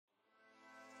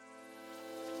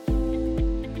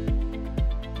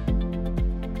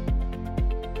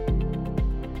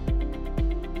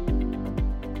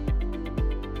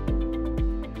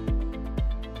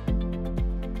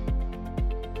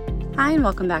Hi, and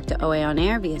welcome back to OA On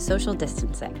Air via social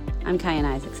distancing. I'm Kyan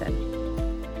Isaacson.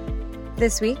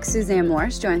 This week, Suzanne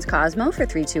Morse joins Cosmo for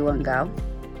 321 Go.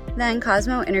 Then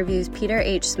Cosmo interviews Peter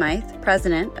H. Smythe,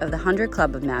 president of the 100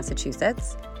 Club of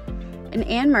Massachusetts. And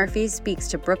Ann Murphy speaks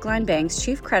to Brookline Bank's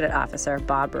chief credit officer,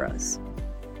 Bob Rose.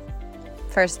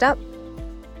 First up,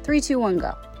 321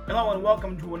 Go. Hello and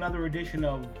welcome to another edition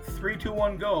of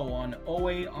 321 Go on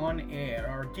OA On Air,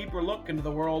 our deeper look into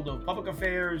the world of public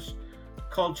affairs,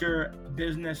 culture,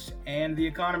 business, and the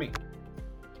economy.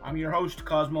 I'm your host,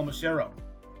 Cosmo Macero.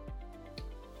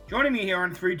 Joining me here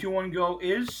on 321 Go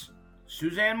is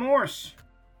Suzanne Morse.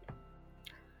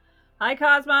 Hi,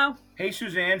 Cosmo. Hey,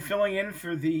 Suzanne, filling in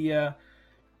for the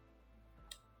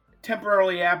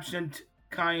temporarily absent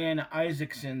Kyan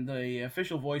Isaacson, the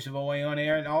official voice of OA On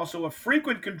Air, and also a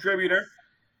frequent contributor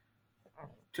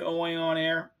to OA On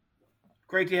Air.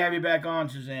 Great to have you back on,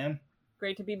 Suzanne.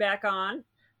 Great to be back on.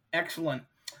 Excellent.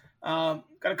 Got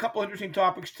a couple interesting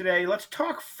topics today. Let's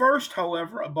talk first,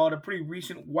 however, about a pretty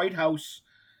recent White House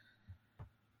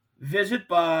visit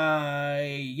by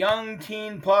young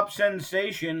teen pop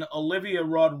sensation Olivia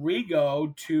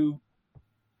Rodrigo to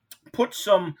put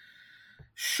some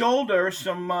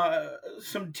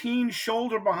teen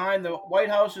shoulder behind the White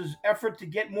House's effort to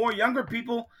get more younger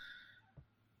people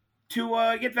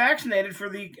to get vaccinated for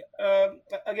the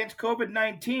against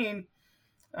COVID-19.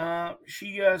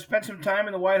 She spent some time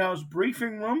in the White House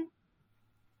briefing room,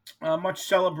 much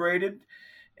celebrated,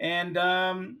 and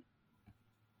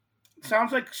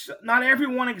sounds like not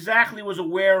everyone exactly was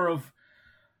aware of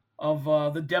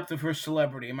the depth of her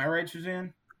celebrity. Am I right,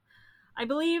 Suzanne? I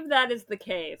believe that is the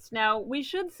case. Now, we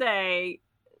should say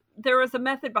there was a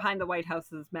method behind the White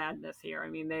House's madness here. I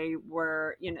mean,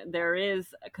 there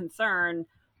is a concern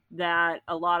that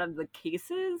a lot of the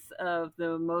cases of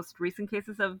the most recent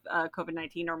cases of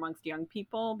COVID-19 are amongst young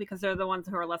people because they're the ones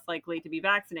who are less likely to be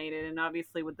vaccinated. And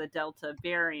obviously with the Delta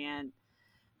variant,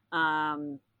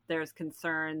 there's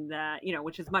concern that,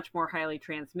 which is much more highly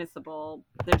transmissible.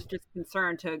 There's just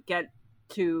concern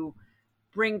to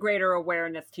bring greater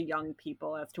awareness to young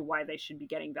people as to why they should be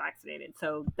getting vaccinated.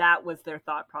 So that was their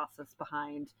thought process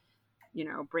behind,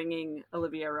 bringing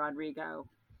Olivia Rodrigo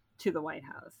to the White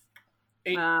House.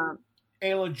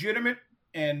 A legitimate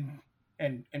and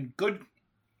good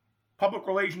public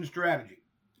relations strategy.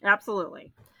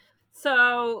 Absolutely.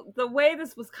 So the way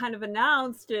this was kind of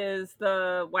announced is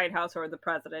the White House or the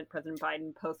President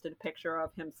Biden, posted a picture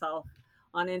of himself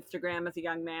on Instagram as a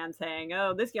young man saying,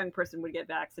 "Oh, this young person would get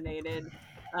vaccinated.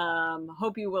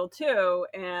 Hope you will too."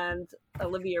 And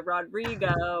Olivia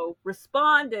Rodrigo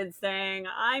responded saying,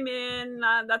 "I'm in.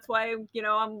 That's why,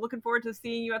 I'm looking forward to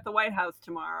seeing you at the White House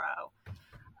tomorrow."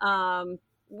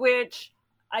 Which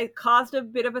caused a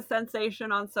bit of a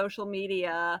sensation on social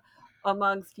media.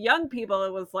 Amongst young people,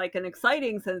 it was like an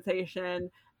exciting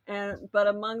sensation, but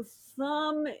amongst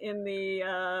some in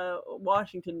the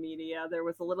Washington media, there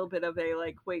was a little bit of a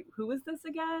like, wait, who is this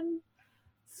again?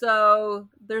 So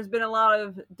there's been a lot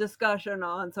of discussion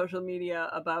on social media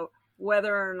about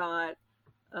whether or not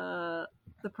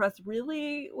the press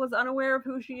really was unaware of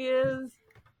who she is,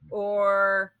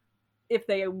 or if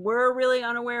they were really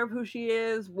unaware of who she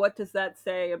is, what does that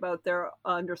say about their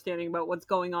understanding about what's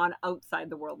going on outside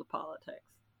the world of politics?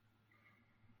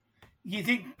 You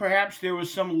think perhaps there was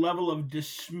some level of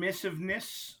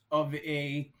dismissiveness of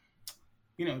a,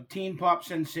 teen pop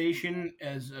sensation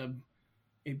as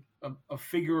a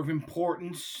figure of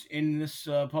importance in this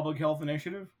public health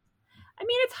initiative? I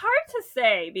mean, it's hard to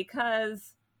say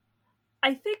because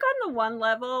I think on the one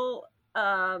level,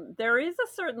 there is a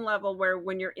certain level where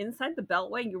when you're inside the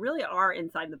Beltway, you really are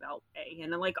inside the Beltway.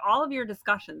 And like all of your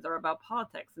discussions are about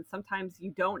politics. And sometimes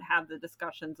you don't have the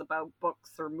discussions about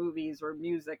books or movies or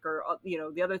music or,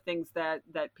 the other things that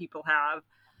people have.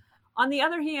 On the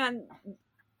other hand,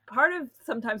 part of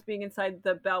sometimes being inside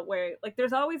the Beltway, like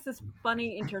there's always this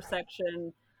funny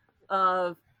intersection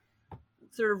of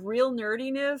sort of real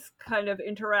nerdiness kind of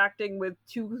interacting with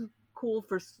too cool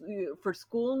for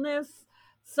schoolness.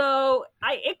 So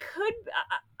I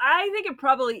think it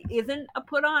probably isn't a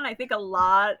put on. I think a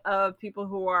lot of people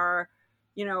who are,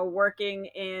 working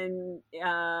in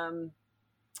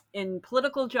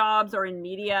political jobs or in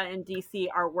media in DC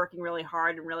are working really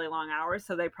hard and really long hours.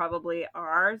 So they probably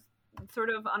are sort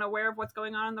of unaware of what's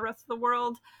going on in the rest of the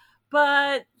world.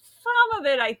 But some of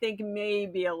it, I think, may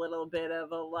be a little bit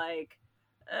of a like,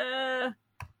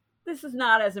 this is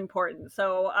not as important.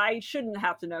 So I shouldn't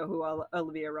have to know who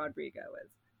Olivia Rodrigo is.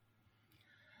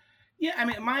 Yeah, I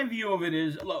mean, my view of it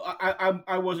is, look,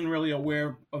 I wasn't really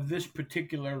aware of this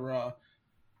particular,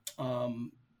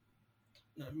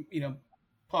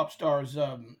 pop star's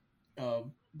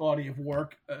body of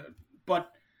work,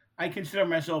 but I consider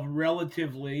myself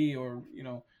relatively, or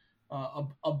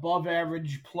above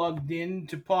average, plugged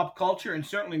into pop culture and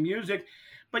certainly music.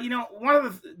 But one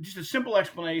of just a simple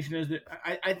explanation is that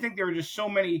I think there are just so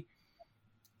many.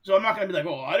 So I'm not going to be like,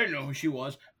 oh, I didn't know who she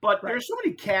was, but there are so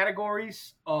many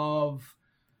categories of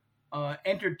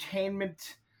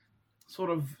entertainment, sort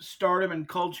of stardom and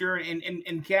culture,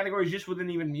 and categories just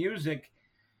within even music.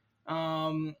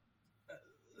 Um,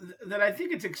 that I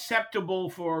think it's acceptable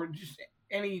for just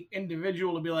any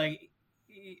individual to be like,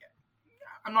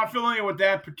 I'm not familiar with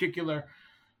that particular,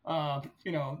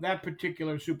 that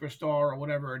particular superstar or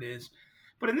whatever it is.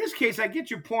 But in this case, I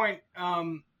get your point,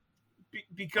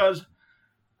 because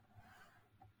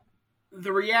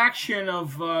the reaction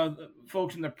of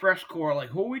folks in the press corps, like,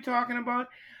 who are we talking about?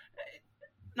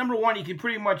 Number one, you can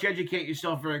pretty much educate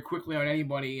yourself very quickly on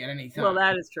anybody at any time. Well,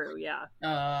 that is true, yeah.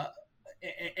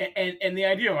 And the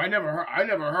idea of I never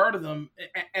heard of them,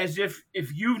 as if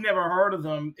you've never heard of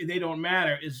them, they don't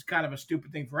matter, is kind of a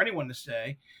stupid thing for anyone to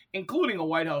say, including a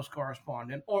White House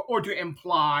correspondent, or to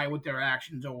imply with their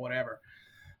actions or whatever.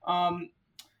 But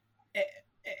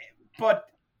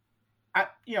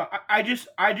I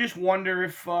just wonder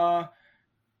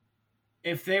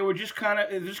if they were just kind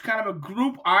of a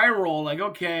group eye roll, like,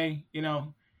 okay,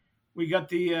 we got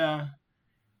the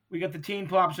teen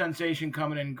pop sensation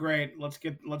coming in. Great. Let's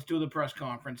do the press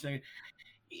conference.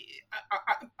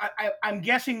 I'm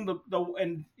guessing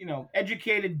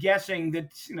educated guessing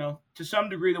that, to some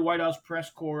degree, the White House press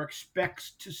corps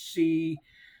expects to see,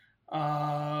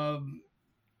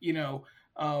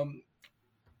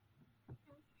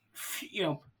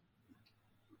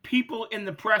 people in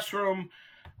the press room,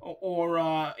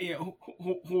 or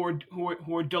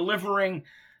who are delivering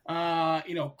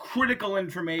critical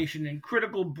information and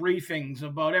critical briefings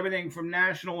about everything from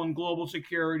national and global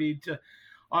security to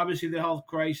obviously the health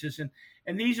crisis,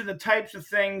 and these are the types of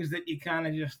things that you kind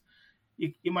of just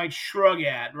you might shrug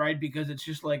at, right? Because it's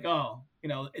just like, oh,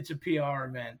 it's a PR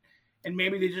event, and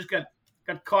maybe they just got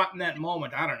caught in that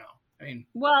moment. I don't know. I mean,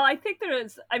 well, I think there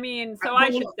is. I mean, so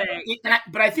I should say,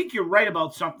 but I think you're right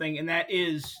about something, and that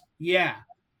is,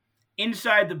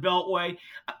 inside the Beltway,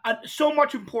 so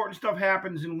much important stuff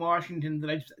happens in Washington that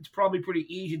it's probably pretty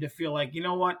easy to feel like, you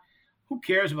know what, who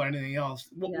cares about anything else?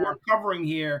 What we're covering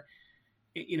here,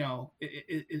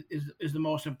 is the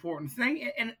most important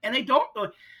thing, and they don't.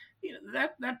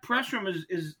 That press room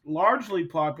is largely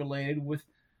populated with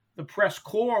the press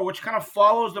corps, which kind of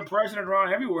follows the president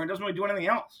around everywhere and doesn't really do anything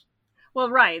else. Well,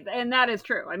 right, and that is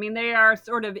true. I mean, they are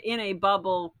sort of in a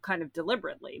bubble, kind of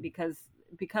deliberately, because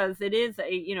it is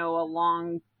a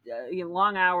long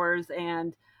hours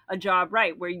and a job,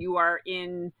 right, where you are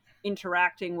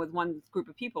interacting with one group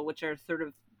of people, which are sort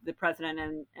of the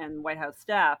president and White House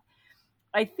staff.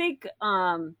 I think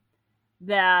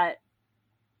that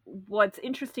what's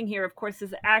interesting here, of course,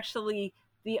 is actually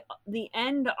the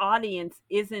end audience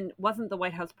wasn't the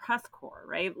White House press corps,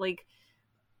 right? Like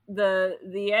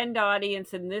the end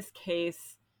audience in this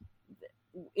case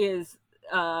is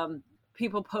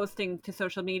people posting to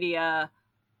social media,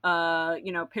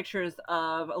 pictures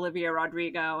of Olivia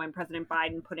Rodrigo and President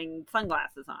Biden putting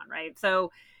sunglasses on, right?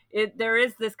 So there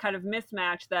is this kind of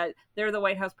mismatch that they're the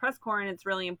White House press corps, and it's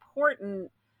really important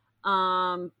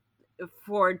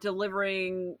for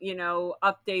delivering,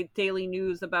 daily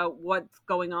news about what's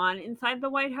going on inside the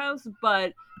White House.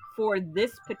 But for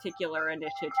this particular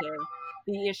initiative,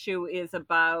 the issue is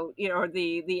about, or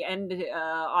the end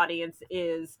audience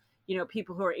is,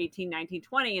 people who are 18, 19,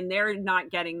 20, and they're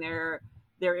not getting their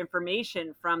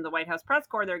information from the White House press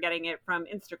corps. They're getting it from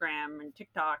Instagram and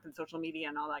TikTok and social media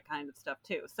and all that kind of stuff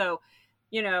too. So,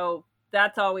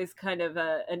 that's always kind of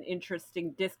an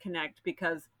interesting disconnect,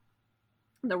 because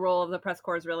the role of the press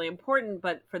corps is really important,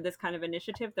 but for this kind of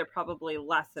initiative, they're probably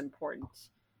less important,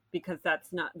 because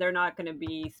they're not going to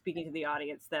be speaking to the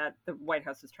audience that the White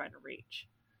House is trying to reach.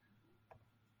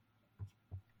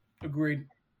 Agreed.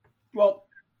 Well,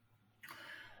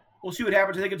 we'll see what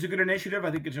happens. I think it's a good initiative. I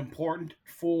think it's important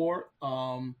for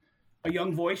a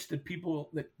young voice that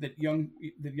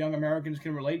young Americans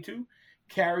can relate to,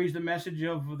 carries the message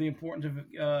of the importance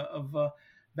of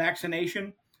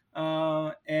vaccination,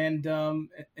 and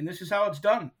this is how it's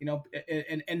done.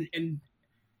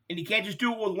 And you can't just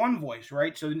do it with one voice,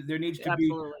 right? So there needs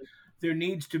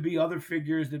to be other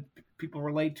figures that people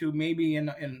relate to, maybe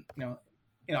in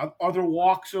other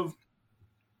walks of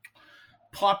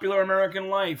popular American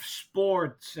life,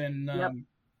 sports, and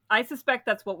I suspect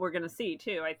that's what we're going to see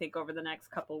too. I think over the next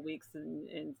couple of weeks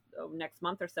and next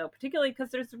month or so, particularly because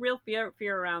there's real fear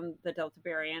around the Delta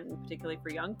variant, and particularly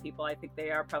for young people. I think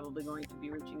they are probably going to be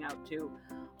reaching out to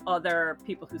other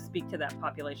people who speak to that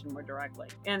population more directly.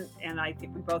 And I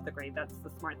think we both agree that's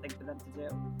the smart thing for them to do.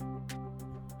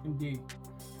 Indeed.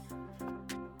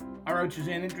 All right,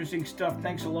 Suzanne, interesting stuff.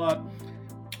 Thanks a lot.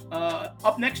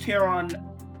 Up next here on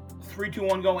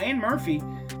 321 Go, Anne Murphy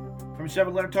from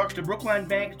 7 Letter talks to Brookline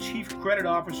Bank Chief Credit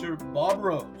Officer Bob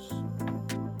Rose.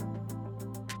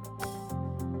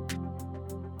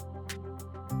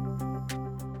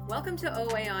 Welcome to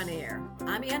OA On Air.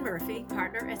 I'm Anne Murphy,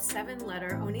 partner at 7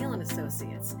 Letter O'Neill &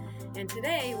 Associates. And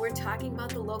today we're talking about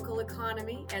the local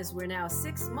economy as we're now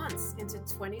 6 months into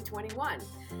 2021.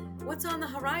 What's on the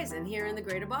horizon here in the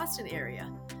greater Boston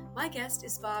area? My guest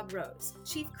is Bob Rose,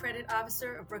 Chief Credit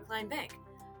Officer of Brookline Bank.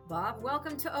 Bob,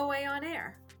 welcome to OA On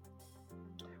Air.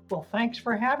 Well, thanks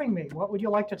for having me. What would you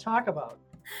like to talk about?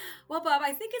 Well, Bob,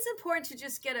 I think it's important to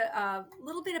just get a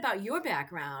little bit about your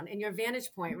background and your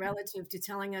vantage point relative to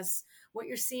telling us what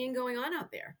you're seeing going on out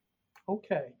there.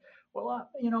 Okay. Well,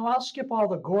 I'll skip all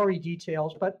the gory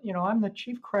details, but, I'm the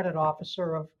Chief Credit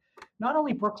Officer of not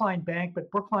only Brookline Bank, but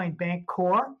Brookline Bank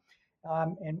Corp.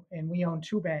 And we own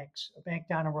two banks, a bank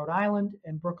down in Rhode Island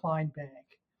and Brookline Bank.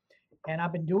 And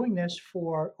I've been doing this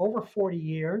for over 40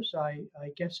 years. I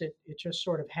guess it just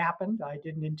sort of happened. I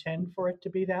didn't intend for it to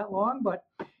be that long, but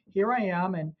here I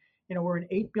am. And, we're an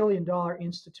 $8 billion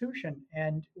institution.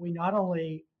 And we not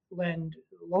only lend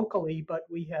locally, but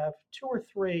we have 2 or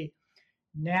 3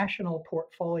 national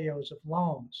portfolios of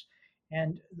loans.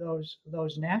 And those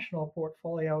national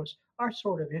portfolios are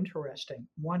sort of interesting.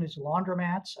 One is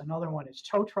laundromats, another one is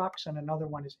tow trucks, and another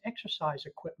one is exercise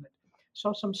equipment.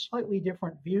 So some slightly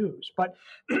different views. But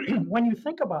when you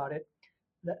think about it,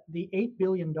 the $8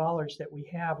 billion that we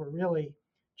have are really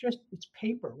just, it's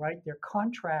paper, right? They're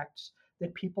contracts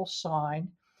that people sign.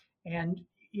 And,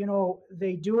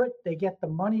 they do it, they get the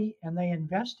money, and they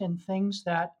invest in things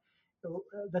that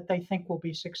they think will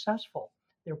be successful.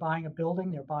 They're buying a building,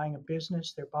 they're buying a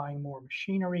business, they're buying more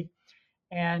machinery.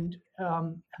 And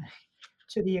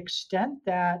to the extent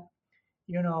that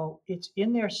it's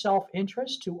in their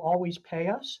self-interest to always pay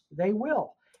us, they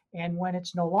will. And when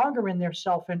it's no longer in their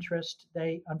self-interest,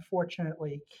 they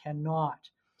unfortunately cannot.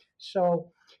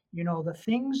 So, the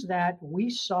things that we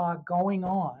saw going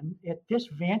on at this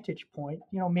vantage point,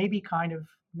 may be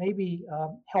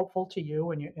helpful to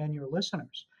you and your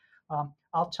listeners.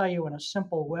 I'll tell you in a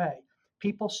simple way.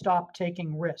 People stopped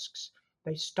taking risks.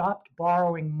 They stopped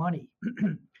borrowing money.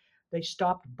 They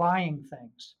stopped buying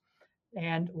things.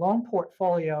 And loan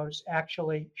portfolios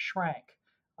actually shrank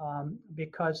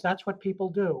because that's what people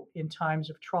do in times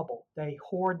of trouble. They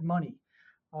hoard money.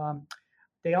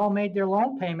 They all made their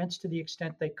loan payments to the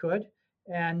extent they could,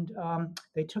 and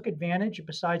they took advantage,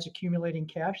 besides accumulating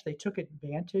cash, they took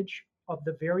advantage of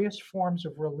the various forms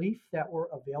of relief that were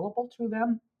available to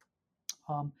them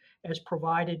as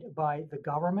provided by the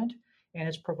government and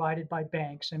as provided by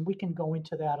banks. And we can go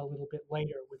into that a little bit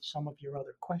later with some of your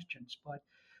other questions. But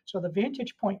so the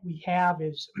vantage point we have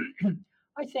is,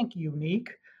 I think, unique.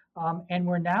 And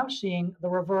we're now seeing the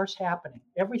reverse happening.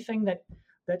 Everything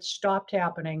that stopped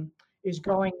happening is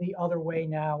going the other way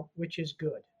now, which is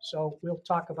good. So we'll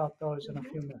talk about those in a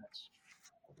few minutes.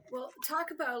 Well,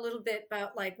 talk about a little bit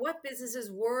about what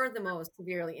businesses were the most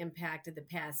severely impacted the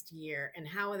past year and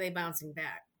how are they bouncing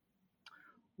back?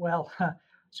 Well,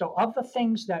 so of the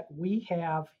things that we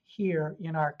have here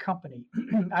in our company,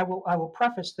 I will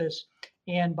preface this,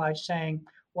 Anne, by saying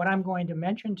what I'm going to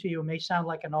mention to you may sound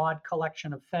like an odd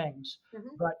collection of things,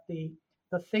 but the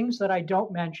things that I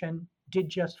don't mention did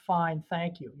just fine,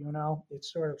 thank you.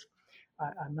 It's sort of,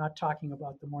 I'm not talking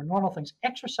about the more normal things.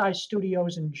 Exercise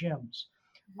studios and gyms.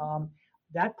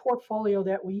 That portfolio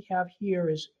that we have here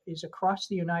is across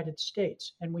the United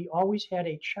States, and we always had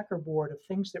a checkerboard of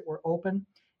things that were open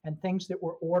and things that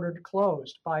were ordered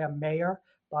closed by a mayor,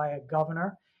 by a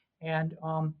governor, and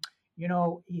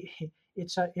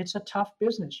it's a tough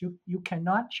business. You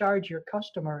cannot charge your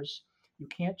customers. You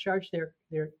can't charge their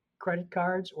credit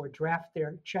cards or draft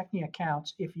their checking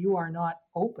accounts if you are not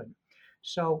open.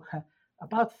 So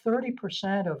about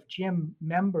 30% of gym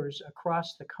members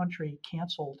across the country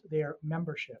canceled their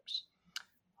memberships.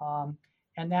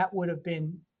 And that would have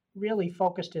been really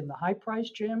focused in the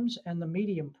high-priced gyms and the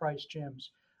medium-priced gyms.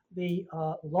 The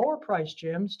lower-priced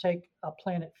gyms, take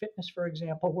Planet Fitness, for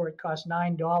example, where it costs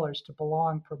 $9 to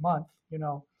belong per month.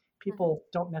 People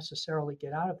don't necessarily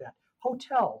get out of that.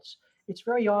 Hotels. It's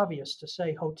very obvious to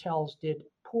say hotels did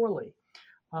poorly.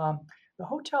 The The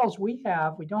hotels we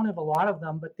don't have a lot of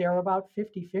them, but they're about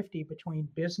 50-50 between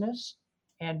business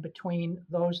and between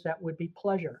those that would be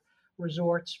pleasure,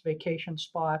 resorts, vacation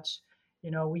spots.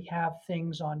 We have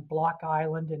things on Block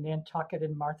Island and Nantucket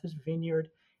and Martha's Vineyard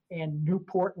and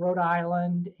Newport, Rhode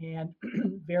Island, and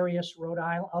various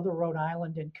other Rhode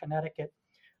Island and Connecticut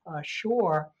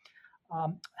shore.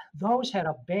 Those had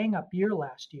a bang up year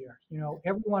last year.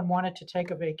 Everyone wanted to take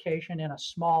a vacation in a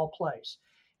small place.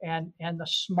 And the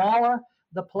smaller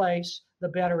the place, the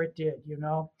better it did,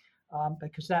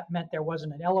 because that meant there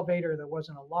wasn't an elevator, there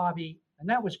wasn't a lobby, and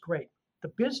that was great. The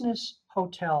business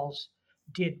hotels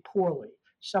did poorly.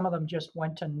 Some of them just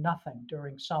went to nothing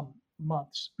during some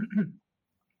months.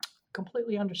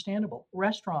 Completely understandable.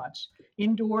 Restaurants,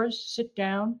 indoors, sit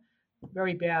down,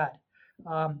 very bad.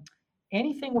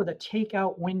 Anything with a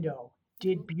takeout window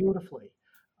did beautifully.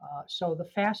 So the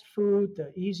fast food,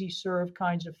 the easy serve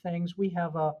kinds of things, we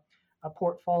have a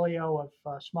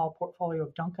small portfolio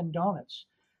of Dunkin' Donuts,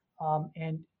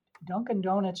 and Dunkin'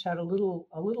 Donuts had a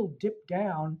little dip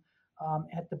down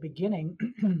at the beginning,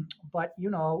 but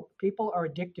people are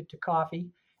addicted to coffee,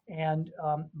 and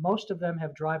most of them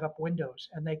have drive-up windows,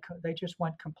 and they just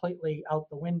went completely out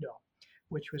the window,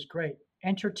 which was great.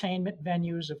 Entertainment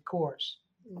venues, of course,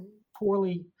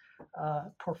 poorly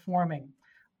performing.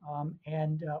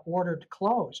 And ordered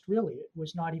closed. Really, it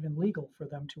was not even legal for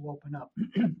them to open up.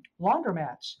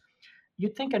 Laundromats,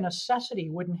 you'd think a necessity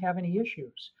wouldn't have any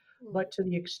issues, but to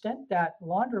the extent that a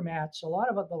lot of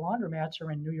the laundromats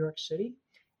are in New York City,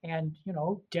 and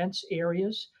dense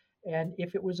areas. And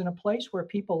if it was in a place where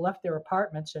people left their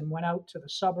apartments and went out to the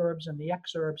suburbs and the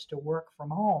exurbs to work from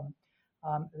home,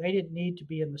 they didn't need to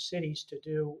be in the cities to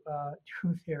do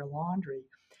their laundry,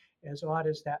 as odd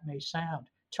as that may sound.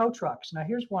 Tow trucks. Now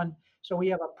here's one. So we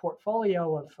have a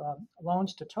portfolio of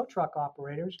loans to tow truck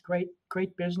operators.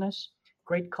 Great business,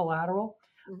 great collateral.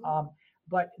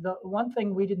 But the one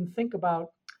thing we didn't think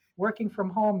about, working from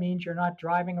home means you're not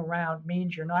driving around,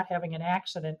 means you're not having an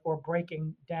accident or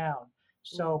breaking down.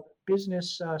 So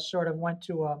business sort of went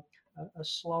to a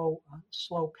slow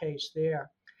pace there.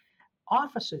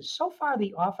 Offices. So far,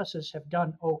 the offices have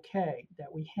done okay that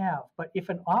we have. But if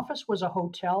an office was a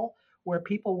hotel where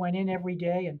people went in every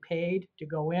day and paid to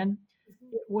go in,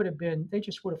 they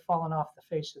just would have fallen off the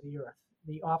face of the earth.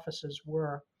 The offices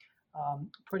were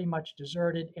pretty much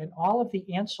deserted, and all of the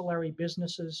ancillary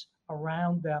businesses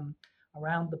around them,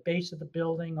 around the base of the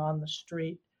building, on the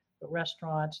street, the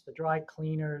restaurants, the dry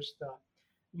cleaners,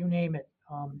 you name it,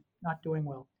 not doing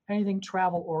well. Anything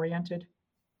travel oriented,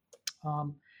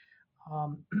 of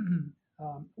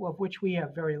which we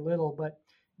have very little, but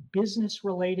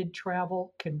business-related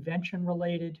travel,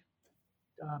 convention-related,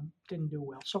 didn't do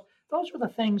well. So those were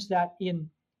the things that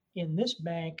in this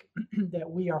bank that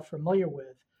we are familiar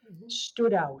with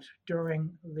stood out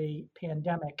during the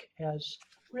pandemic as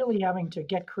really having to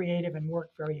get creative and work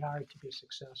very hard to be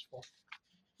successful.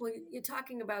 Well, you're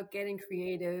talking about getting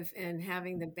creative and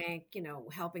having the bank,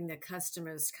 helping the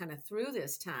customers kind of through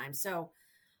this time. So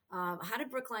how did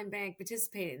Brookline Bank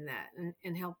participate in that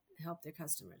and help their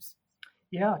customers?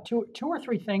 Yeah, two or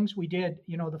three things we did.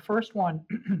 The first one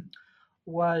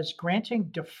was granting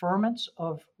deferments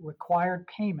of required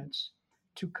payments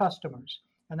to customers.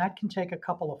 And that can take a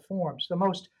couple of forms. The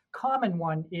most common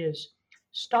one is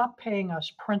stop paying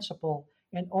us principal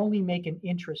and only make an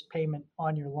interest payment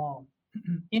on your loan.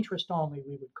 Interest only,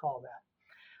 we would call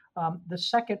that. The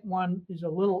second one is a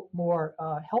little more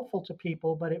helpful to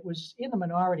people, but it was in the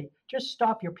minority. Just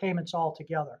stop your payments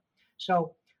altogether.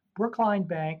 So Brookline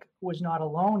Bank was not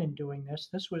alone in doing this.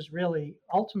 This was really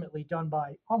ultimately done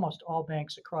by almost all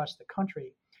banks across the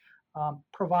country,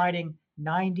 providing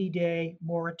 90-day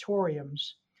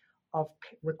moratoriums of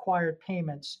required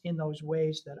payments in those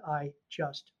ways that I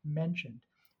just mentioned.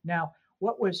 Now,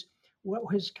 what was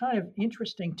kind of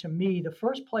interesting to me, the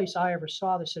first place I ever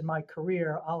saw this in my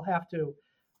career, I'll have to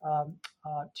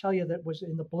tell you, that was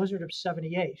in the blizzard of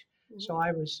 '78. So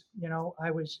I was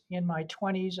in my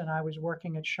 20s, and I was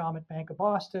working at Shawmut Bank of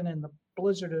Boston, and the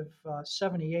blizzard of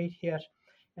 '78 hit.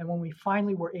 And when we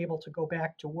finally were able to go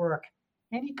back to work,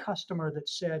 any customer that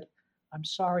said, "I'm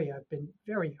sorry, I've been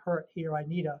very hurt here. I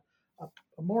need a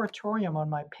moratorium on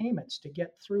my payments to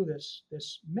get through this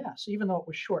mess," even though it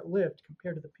was short-lived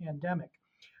compared to the pandemic,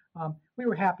 we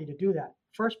were happy to do that.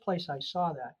 First place I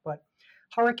saw that. But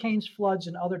hurricanes, floods,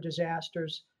 and other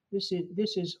disasters, this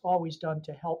is always done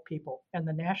to help people. And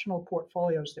the national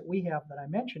portfolios that we have that I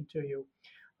mentioned to you,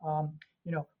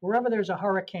 wherever there's a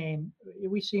hurricane,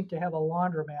 we seem to have a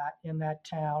laundromat in that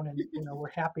town, and we're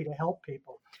happy to help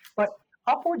people. But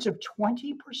upwards of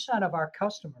 20% of our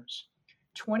customers,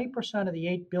 20% of the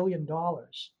 $8 billion,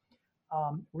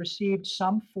 received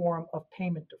some form of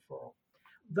payment deferral.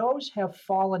 Those have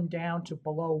fallen down to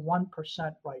below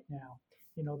 1% right now.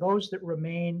 Those that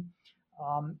remain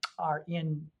are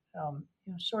in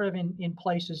sort of in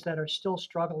places that are still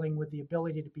struggling with the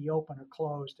ability to be open or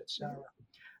closed, et cetera.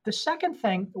 The second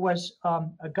thing was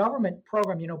a government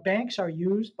program. Banks are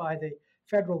used by the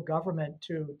federal government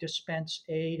to dispense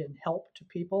aid and help to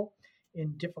people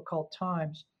in difficult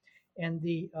times. And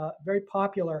the very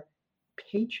popular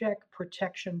Paycheck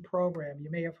Protection Program, you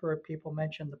may have heard people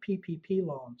mention the PPP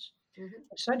loans. Mm-hmm.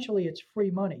 Essentially, it's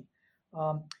free money.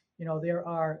 There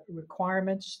are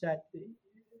requirements that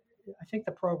I think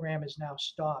the program is now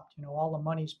stopped. All the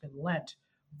money's been lent,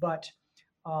 but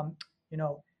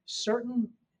certain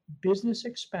business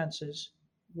expenses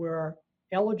were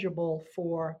eligible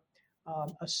for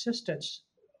assistance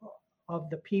of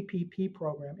the PPP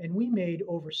program, and we made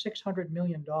over $600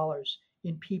 million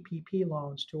in PPP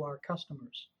loans to our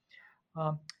customers.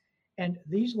 And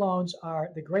these loans are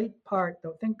the great part.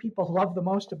 The thing people love the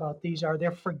most about these are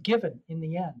they're forgiven in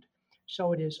the end.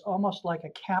 So it is almost like a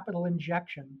capital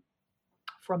injection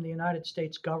from the United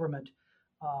States government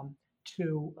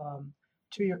to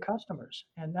your customers,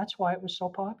 and that's why it was so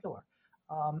popular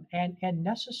and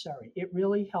necessary. It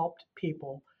really helped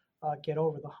people get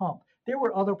over the hump. There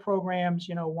were other programs,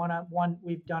 one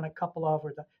we've done a couple of,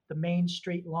 or the Main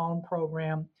Street Loan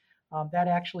Program. That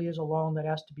actually is a loan that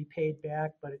has to be paid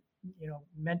back, but it,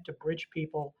 meant to bridge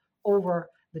people over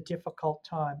the difficult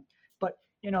time. But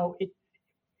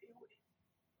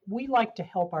we like to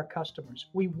help our customers.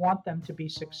 We want them to be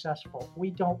successful. We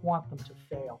don't want them to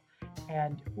fail.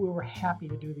 And we were happy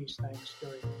to do these things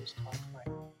during this time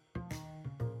frame.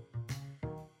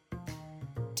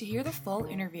 To hear the full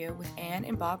interview with Ann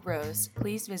and Bob Rose,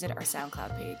 please visit our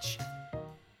SoundCloud page.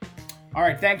 All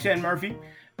right, thanks, Ann Murphy,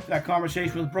 for that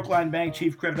conversation with Brookline Bank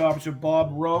Chief Credit Officer Bob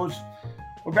Rose.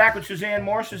 We're back with Suzanne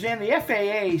Moore. Suzanne, the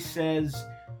FAA says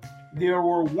there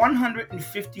were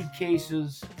 150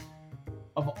 cases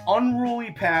of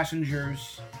unruly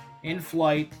passengers in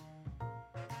flight,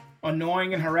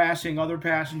 annoying and harassing other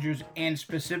passengers and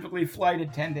specifically flight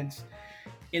attendants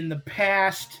in the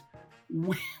past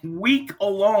week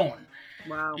alone.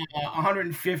 Wow.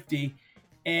 150.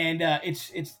 And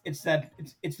it's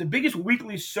the biggest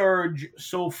weekly surge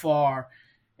so far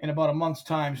in about a month's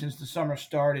time since the summer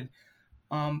started.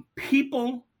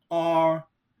 People are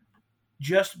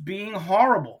just being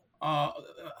horrible.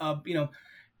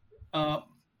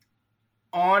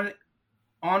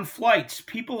 On flights,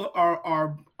 people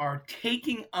are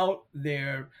taking out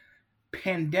their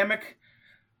pandemic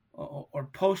or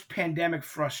post-pandemic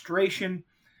frustration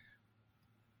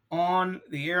on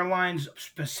the airlines,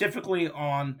 specifically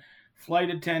on flight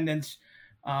attendants.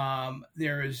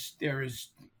 There is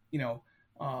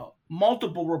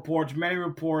multiple reports, many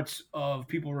reports of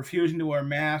people refusing to wear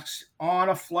masks on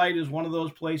a flight is one of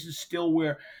those places still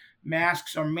where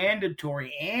masks are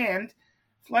mandatory, and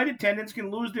flight attendants can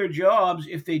lose their jobs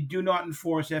if they do not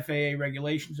enforce FAA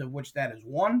regulations, of which that is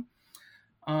one.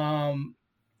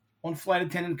 One flight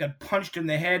attendant got punched in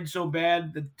the head so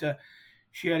bad that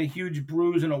she had a huge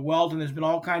bruise and a welt, and there's been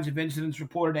all kinds of incidents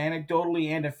reported anecdotally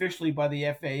and officially by the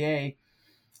FAA.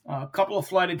 A couple of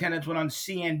flight attendants went on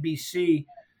CNBC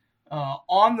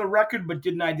on the record but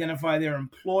didn't identify their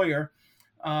employer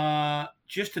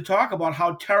just to talk about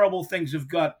how terrible things have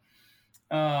got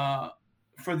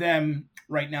for them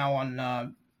right now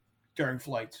on during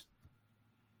flights.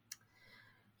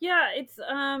 Yeah, it's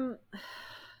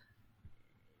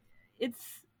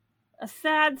a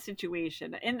sad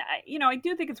situation, and I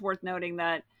do think it's worth noting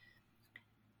that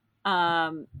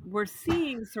we're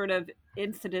seeing sort of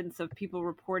incidents of people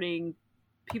reporting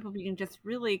people being just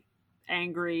really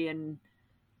angry and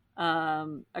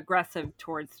aggressive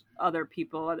towards other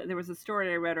people. There was a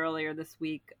story I read earlier this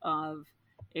week of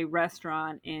a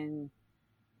restaurant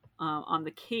on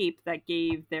the Cape that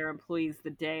gave their employees the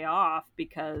day off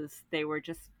because they were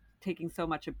just taking so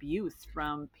much abuse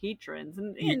from patrons.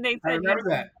 And they said, I remember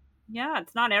that. Yeah,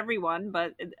 it's not everyone,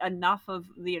 but enough of,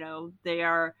 they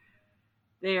are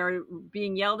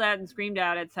being yelled at and screamed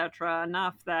at, etc.,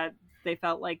 enough that they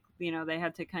felt like, they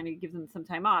had to kind of give them some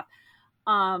time off.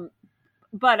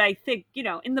 But I think,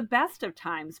 in the best of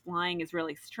times, flying is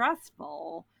really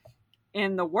stressful.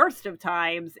 In the worst of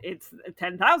times, it's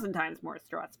 10,000 times more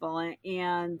stressful.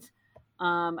 And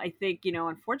I think,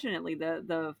 unfortunately,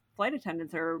 the flight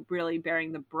attendants are really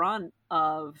bearing the brunt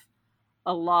of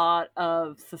a lot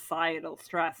of societal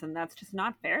stress, and that's just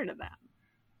not fair to them.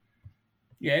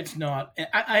 Yeah, it's not.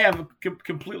 I have a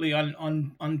completely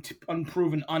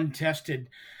unproven, untested,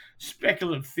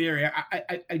 speculative theory.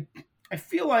 I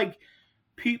feel like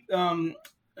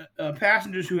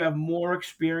passengers who have more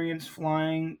experience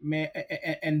flying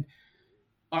and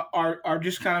are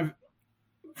just kind of,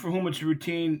 for whom it's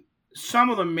routine. Some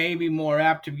of them may be more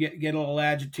apt to get a little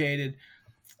agitated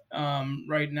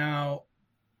right now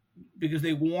because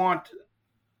they want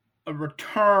a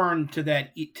return to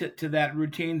that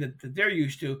routine that they're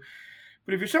used to.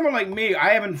 But if you're someone like me,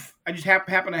 I just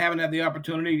happen to haven't had the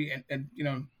opportunity and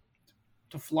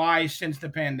to fly since the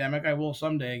pandemic. I will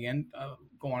someday again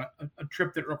go on a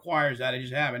trip that requires that. I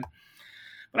just haven't.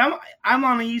 But I'm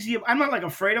uneasy. I'm not like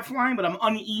afraid of flying, but I'm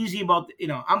uneasy about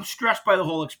I'm stressed by the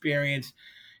whole experience.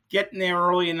 Getting there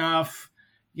early enough,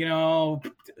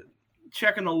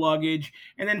 checking the luggage,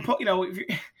 and then if you're,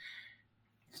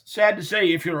 sad to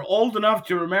say, if you're old enough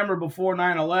to remember before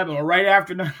 9/11 or right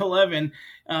after 9/11,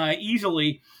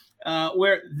 easily,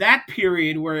 where that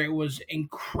period where it was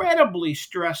incredibly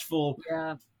stressful.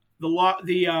 Yeah.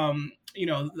 The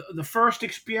first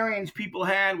experience people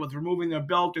had with removing their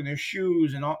belt and their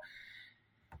shoes and all.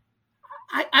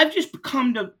 I've just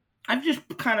kind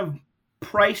of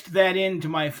priced that into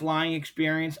my flying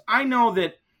experience. I know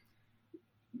that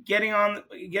getting on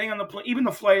the plane, even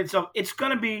the flight itself, it's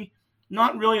going to be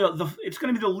not really it's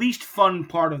going to be the least fun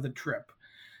part of the trip.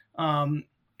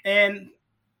 And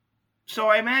so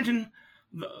I imagine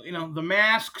the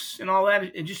masks and all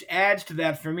that, it just adds to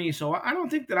that for me. So I don't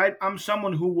think that I'm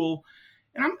someone who will,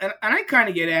 and I kind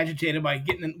of get agitated by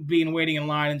waiting in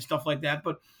line and stuff like that,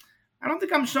 but I don't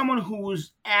think I'm someone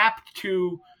who's apt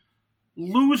to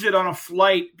lose it on a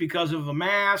flight because of a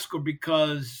mask or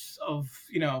because of,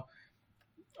 a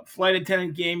flight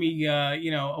attendant gave me,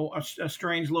 a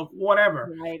strange look,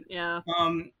 whatever. Right. Yeah.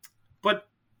 But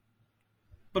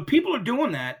people are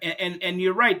doing that, and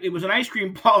you're right. It was an ice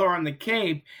cream parlor on the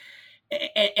Cape,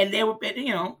 and they were,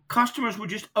 customers were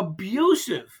just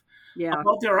abusive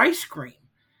about their ice cream.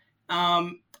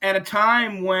 At a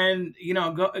time when,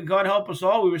 God help us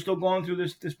all, we were still going through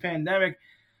this pandemic.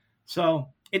 So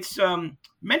it's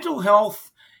mental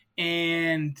health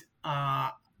and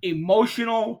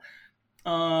emotional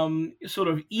sort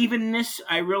of evenness,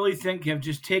 I really think, have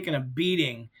just taken a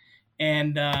beating.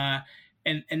 And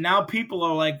now people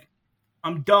are like,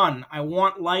 I'm done. I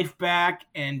want life back,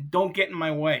 and don't get in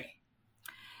my way.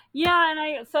 Yeah,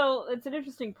 and so it's an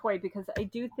interesting point because I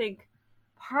do think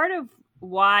part of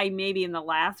why maybe in the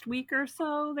last week or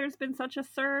so there's been such a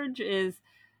surge is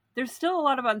there's still a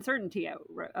lot of uncertainty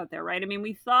out there, right? I mean,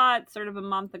 we thought sort of a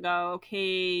month ago,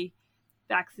 okay,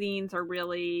 vaccines are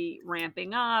really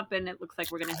ramping up and it looks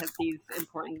like we're going to hit these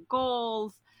important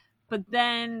goals. But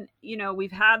then,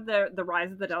 we've had the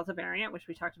rise of the Delta variant, which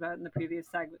we talked about in the previous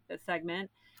segment.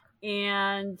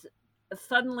 And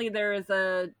suddenly there is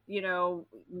a,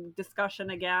 discussion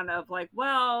again of like,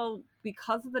 well,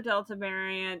 because of the Delta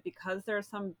variant, because there's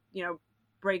some,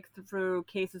 breakthrough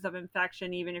cases of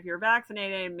infection, even if you're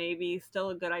vaccinated, maybe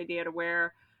still a good idea to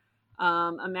wear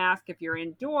a mask if you're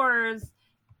indoors.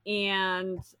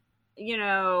 And,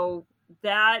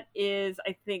 that is,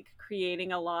 I think,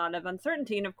 creating a lot of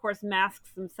uncertainty. And of course,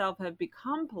 masks themselves have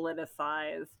become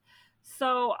politicized.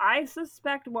 So I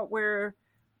suspect what we're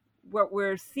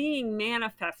seeing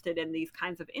manifested in these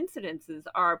kinds of incidences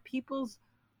are people's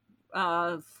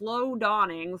slow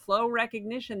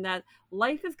recognition that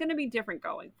life is going to be different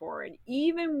going forward,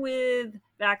 even with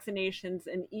vaccinations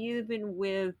and even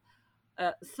with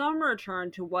some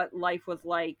return to what life was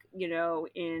like,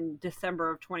 in December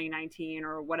of 2019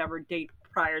 or whatever date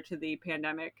prior to the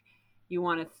pandemic you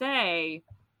want to say.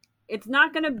 It's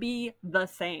not going to be the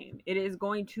same. It is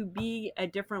going to be a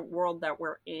different world that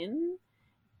we're in.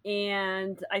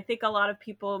 And I think a lot of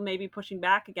people may be pushing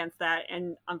back against that.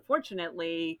 And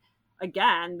unfortunately,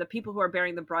 again, the people who are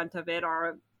bearing the brunt of it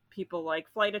are people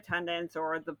like flight attendants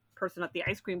or the person at the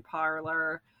ice cream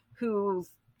parlor who's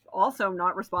also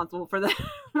not responsible for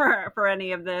for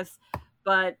any of this.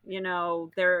 But,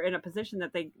 they're in a position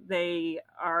that they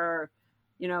are,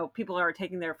 people are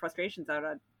taking their frustrations out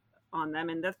on them.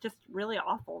 And that's just really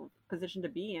awful position to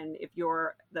be in if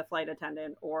you're the flight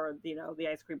attendant or, the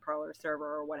ice cream parlor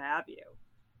server or what have you.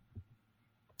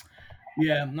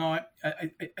 Yeah, no,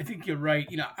 I think you're right.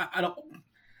 I don't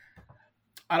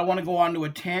want to go on to a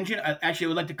tangent. I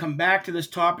would like to come back to this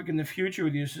topic in the future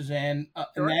with you, Suzanne.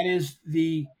 Sure. And that is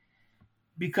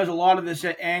because a lot of this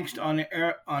angst on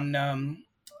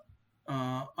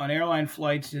airline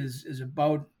flights is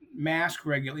about mask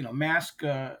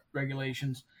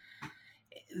regulations.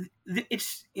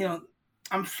 It's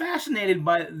I'm fascinated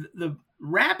by the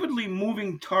rapidly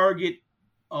moving target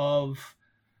of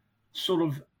sort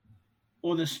of,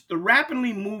 or the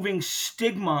rapidly moving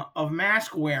stigma of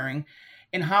mask wearing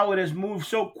and how it has moved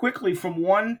so quickly from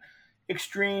one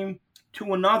extreme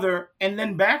to another and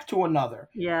then back to another.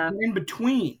 Yeah. In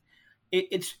between.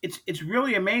 It's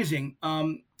really amazing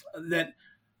that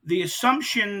the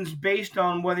assumptions based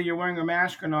on whether you're wearing a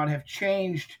mask or not have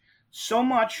changed so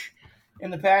much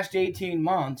in the past 18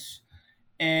 months,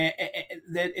 and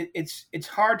that it's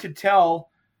hard to tell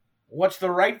what's the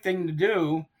right thing to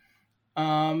do.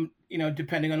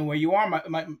 Depending on where you are.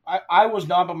 I was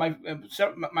not, but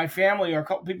my family, or a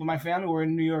couple people in my family, were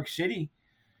in New York City,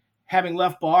 having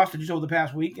left Boston just over the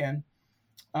past weekend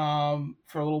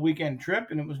for a little weekend trip,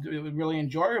 and it was really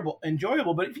enjoyable.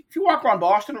 But if you walk around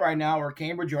Boston right now, or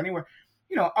Cambridge, or anywhere,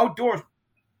 outdoors,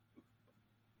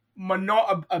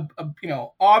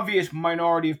 obvious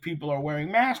minority of people are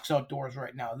wearing masks outdoors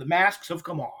right now. The masks have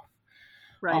come off,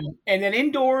 Right. And then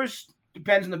indoors,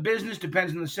 depends on the business,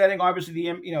 depends on the setting. Obviously,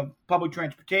 the public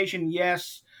transportation,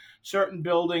 yes. Certain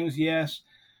buildings, yes.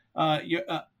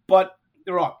 But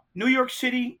they're off. New York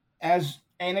City, as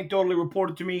anecdotally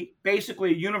reported to me,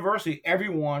 basically universally,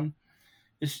 everyone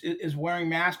is wearing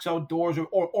masks outdoors,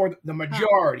 or the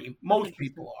majority, most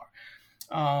people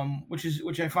are,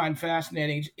 which I find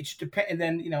fascinating. It's depend, and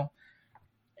then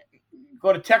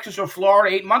go to Texas or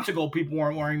Florida 8 months ago, people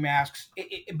weren't wearing masks,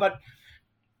 but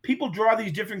people draw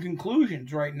these different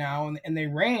conclusions right now, and they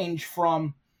range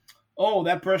from, oh,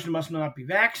 that person must not be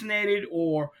vaccinated,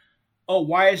 or, oh,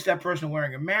 why is that person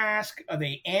wearing a mask? Are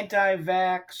they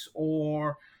anti-vax,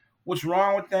 or what's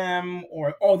wrong with them?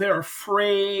 Or, oh, they're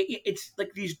afraid. It's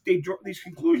like these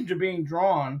conclusions are being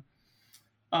drawn,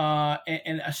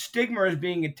 and a stigma is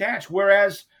being attached.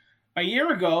 Whereas a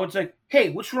year ago, it's like, hey,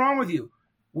 what's wrong with you?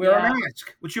 Wear a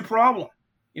mask. What's your problem?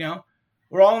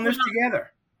 We're all in this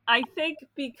together. I think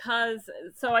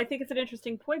I think it's an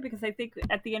interesting point, because I think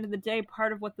at the end of the day,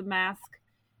 part of what the mask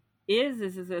is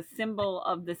a symbol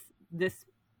of this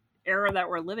era that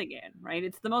we're living in, right?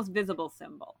 It's the most visible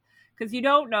symbol, because you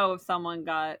don't know if someone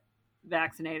got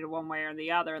vaccinated one way or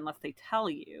the other unless they tell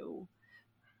you.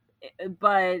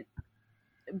 But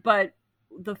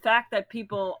the fact that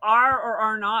people are or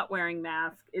are not wearing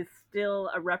masks is still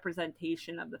a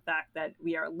representation of the fact that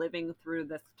we are living through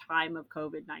this time of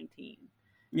COVID-19.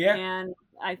 Yeah. And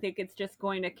I think it's just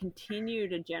going to continue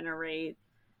to generate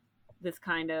this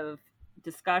kind of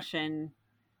discussion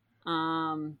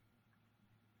for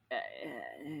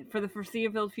the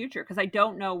foreseeable future, because I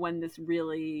don't know when this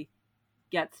really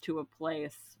gets to a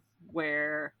place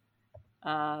where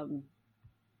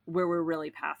we're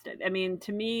really past it. I mean,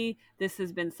 to me, this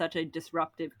has been such a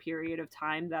disruptive period of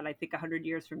time that I think 100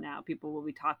 years from now, people will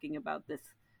be talking about this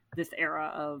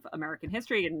era of American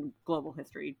history and global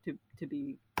history, to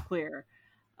be clear.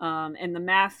 And the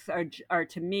masks are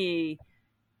to me,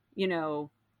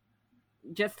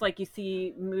 just like you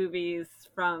see movies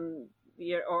from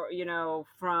the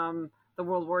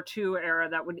World War II era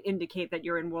that would indicate that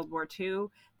you're in World War II.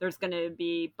 There's going to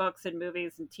be books and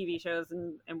movies and TV shows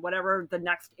and whatever the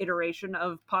next iteration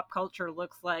of pop culture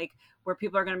looks like, where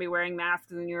people are going to be wearing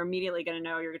masks, and you're immediately going to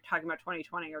know you're talking about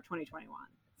 2020 or 2021.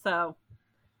 So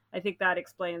I think that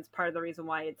explains part of the reason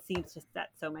why it seems to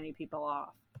set so many people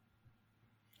off.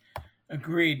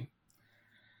 Agreed.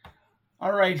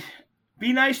 All right.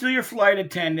 Be nice to your flight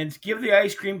attendants. Give the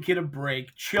ice cream kid a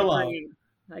break. Chill out.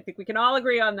 I think we can all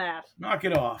agree on that. Knock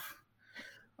it off.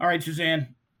 All right,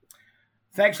 Suzanne.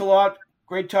 Thanks a lot.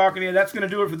 Great talking to you. That's going to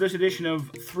do it for this edition of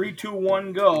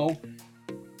 321 Go.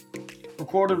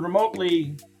 Recorded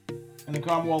remotely in the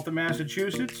Commonwealth of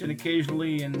Massachusetts and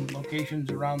occasionally in locations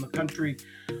around the country.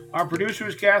 Our producer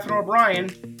is Catherine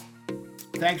O'Brien.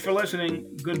 Thanks for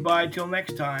listening. Goodbye till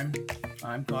next time.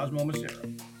 I'm Cosmo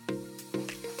Macero.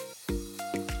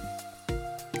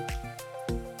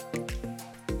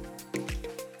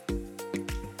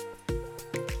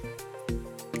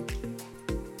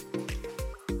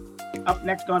 Up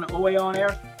next on OA On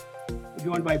Air, we're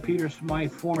joined by Peter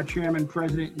Smyth, former chairman,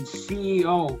 president, and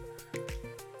CEO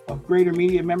of Greater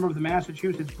Media, member of the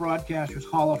Massachusetts Broadcasters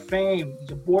Hall of Fame.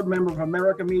 He's a board member of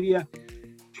America Media,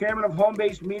 chairman of Home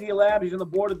Based Media Lab. He's on the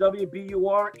board of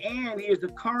WBUR, and he is the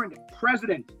current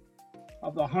president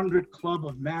of the 100 Club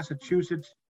of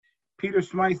Massachusetts. Peter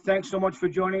Smyth, thanks so much for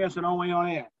joining us on OA On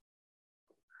Air.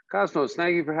 Cosmos,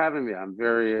 thank you for having me. I'm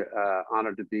very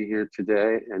honored to be here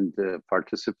today and to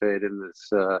participate in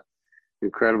this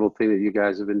incredible thing that you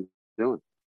guys have been doing.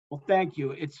 Well, thank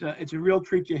you. It's a real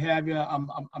treat to have you.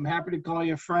 I'm happy to call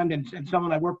you a friend and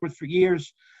someone I worked with for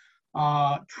years.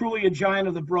 Truly a giant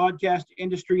of the broadcast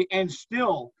industry, and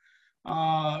still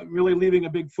really leaving a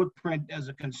big footprint as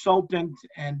a consultant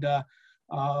and a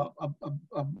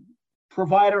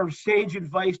provider of sage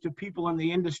advice to people in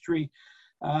the industry.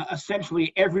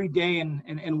 Essentially every day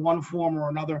in one form or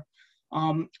another.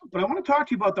 But I want to talk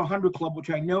to you about the 100 Club, which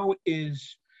I know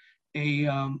is a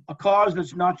cause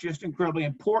that's not just incredibly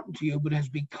important to you, but has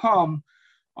become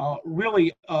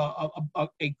really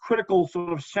a critical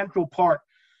sort of central part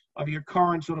of your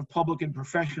current sort of public and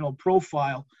professional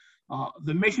profile.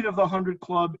 The mission of the 100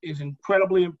 Club is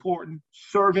incredibly important,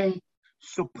 serving,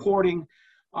 supporting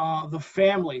the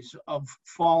families of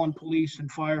fallen police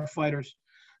and firefighters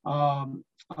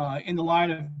in the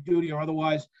line of duty or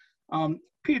otherwise.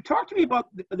 Peter, talk to me about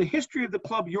the history of the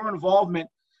club, your involvement,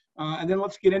 and then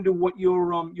let's get into what your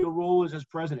role is as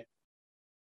president.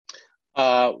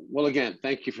 Well, again,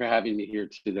 thank you for having me here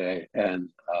today. And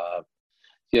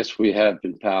yes, we have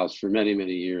been pals for many,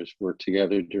 many years. Worked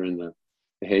together during the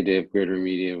heyday of Greater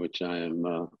Media, which I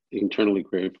am eternally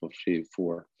grateful to you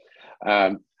for.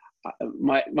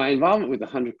 My involvement with the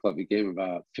 100 Club began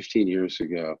about 15 years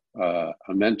ago. A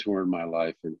mentor in my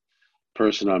life and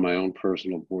person on my own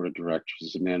personal board of directors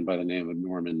is a man by the name of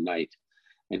Norman Knight.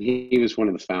 And he was one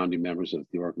of the founding members of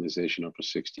the organization over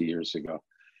 60 years ago.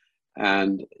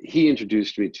 And he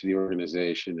introduced me to the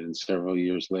organization, and several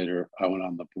years later, I went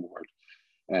on the board.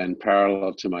 And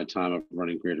parallel to my time of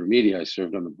running Greater Media, I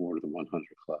served on the board of the 100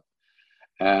 Club.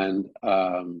 And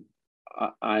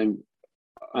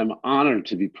I'm honored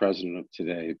to be president of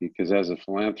today, because as a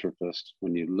philanthropist,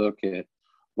 when you look at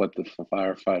what the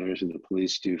firefighters and the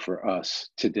police do for us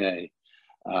today,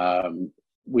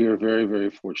 we are very, very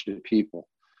fortunate people.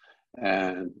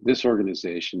 And this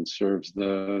organization serves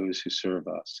those who serve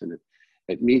us, and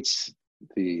it meets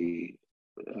the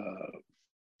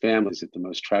families at the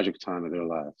most tragic time of their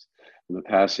lives. When the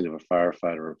passing of a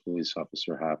firefighter or a police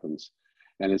officer happens.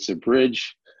 And it's a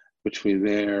bridge between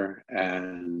there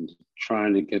and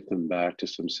trying to get them back to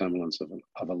some semblance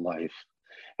of a life.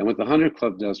 And what the 100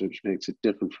 Club does, which makes it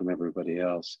different from everybody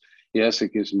else, yes,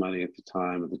 it gives money at the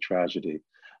time of the tragedy,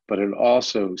 but it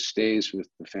also stays with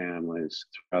the families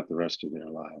throughout the rest of their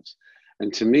lives.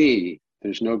 And to me,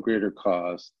 there's no greater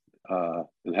cause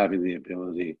than having the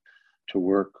ability to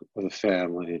work with a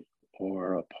family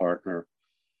or a partner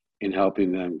in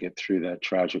helping them get through that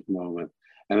tragic moment,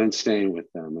 and then staying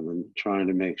with them, and then trying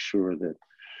to make sure that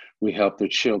we help their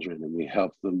children and we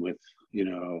help them with,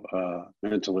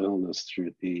 mental illness through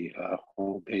the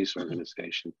home base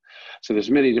organization. So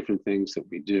there's many different things that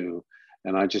we do,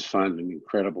 and I just find it an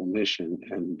incredible mission.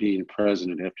 And being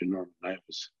president after Norman Knight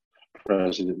was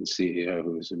president and CEO,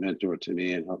 who was a mentor to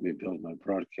me and helped me build my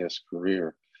broadcast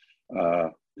career,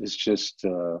 is just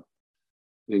an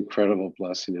incredible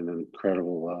blessing and an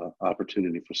incredible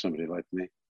opportunity for somebody like me.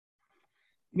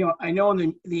 I know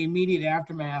in the immediate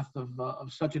aftermath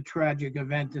of such a tragic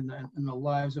event in the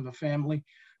lives of a family,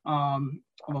 of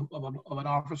an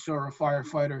officer or a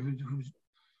firefighter who's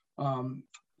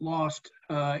lost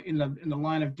in the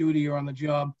line of duty or on the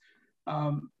job,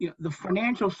 the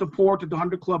financial support that the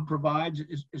 100 Club provides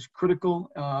is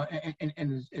critical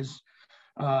and is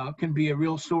can be a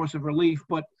real source of relief.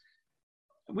 But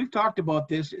we've talked about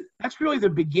this. That's really the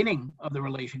beginning of the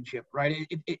relationship, right?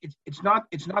 It's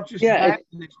not just that.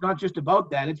 It's not just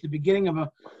about that. It's the beginning of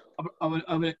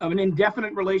an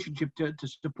indefinite relationship to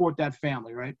support that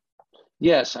family, right?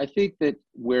 Yes, I think that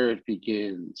where it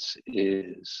begins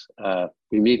is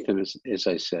we meet them, as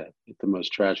I said, at the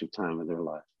most tragic time of their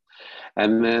life.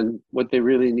 And then what they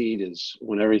really need is,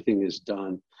 when everything is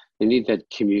done, they need that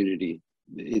community.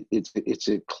 It's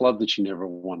a club that you never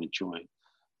want to join.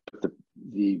 But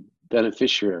the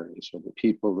beneficiaries, or the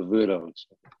people, the widows,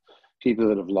 people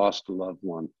that have lost a loved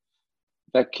one,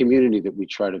 that community that we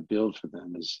try to build for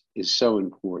them is so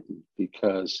important,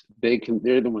 because they're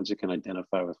the ones that can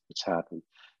identify with what's happened.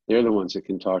 They're the ones that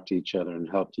can talk to each other and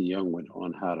help the young one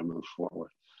on how to move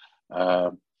forward.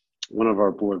 One of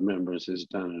our board members has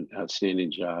done an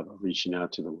outstanding job of reaching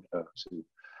out to the widows and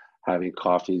having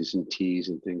coffees and teas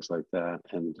and things like that.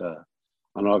 And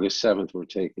on August 7th,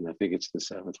 I think it's the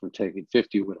 7th, we're taking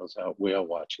 50 widows out whale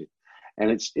watching. And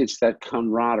it's that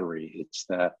camaraderie. It's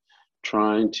that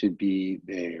trying to be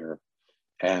there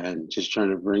and just trying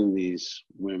to bring these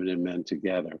women and men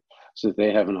together so that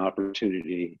they have an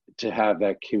opportunity to have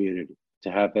that community,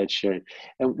 to have that sharing.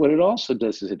 And what it also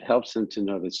does is it helps them to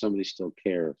know that somebody still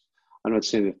cares. I'm not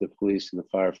saying that the police and the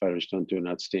firefighters don't do an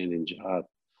outstanding job,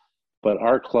 but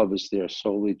our club is there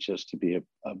solely just to be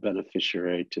a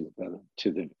beneficiary to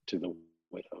the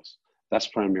widows. That's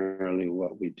primarily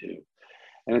what we do.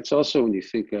 And it's also, when you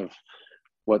think of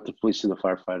what the police and the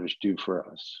firefighters do for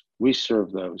us, we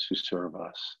serve those who serve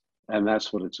us. And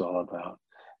that's what it's all about.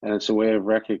 And it's a way of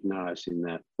recognizing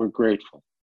that we're grateful.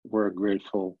 We're a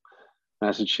grateful,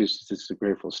 Massachusetts is a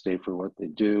grateful state for what they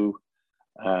do.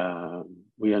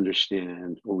 We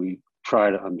understand, or we try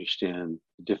to understand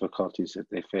the difficulties that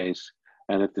they face,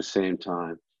 and at the same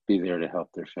time, be there to help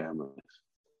their families.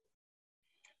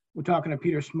 We're talking to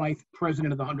Peter Smyth,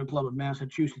 president of the 100 Club of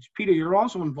Massachusetts. Peter, you're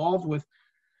also involved with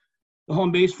the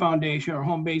Home Base Foundation, or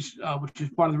Home Base, which is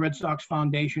part of the Red Sox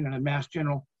Foundation and a Mass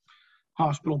General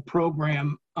Hospital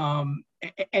program.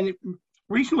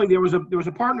 Recently there was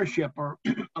a partnership or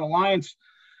an alliance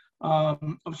of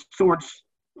sorts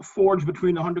forged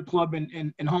between the 100 Club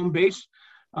and Home Base.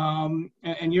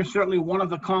 And you're certainly one of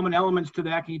the common elements to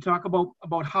that. Can you talk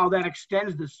about how that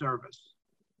extends the service?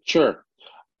 Sure.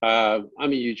 I'm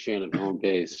a huge fan of Home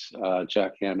Base.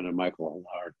 Jack Hammond and Michael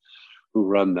Allard, who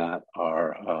run that,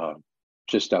 are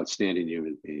just outstanding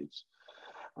human beings.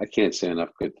 I can't say enough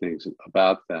good things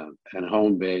about them. And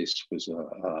Home Base was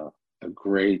a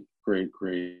great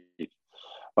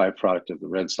byproduct of the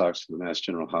Red Sox and the Mass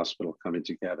General Hospital coming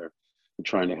together and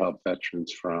trying to help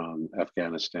veterans from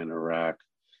Afghanistan, Iraq,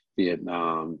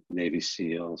 Vietnam, Navy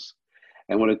SEALs.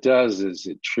 And what it does is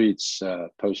it treats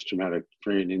post-traumatic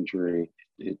brain injury.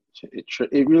 It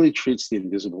really treats the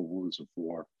invisible wounds of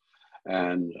war.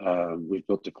 And we've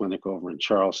built a clinic over in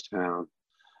Charlestown.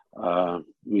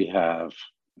 We have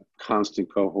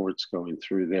constant cohorts going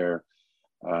through there.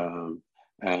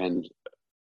 And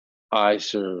I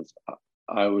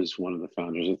was one of the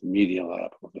founders of the Media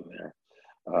Lab over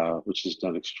there, which has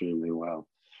done extremely well.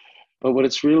 But what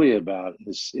it's really about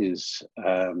is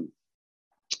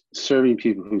serving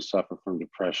people who suffer from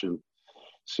depression,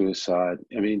 suicide.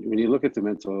 I mean, when you look at the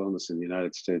mental illness in the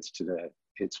United States today,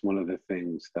 it's one of the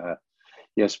things that,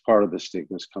 yes, part of the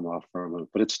stigma's come off from it,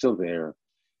 but it's still there.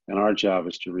 And our job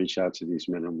is to reach out to these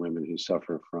men and women who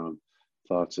suffer from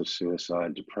thoughts of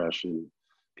suicide, depression,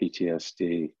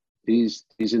 PTSD, these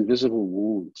invisible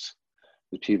wounds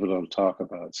that people don't talk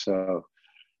about. So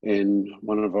in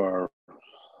one of our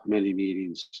many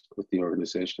meetings with the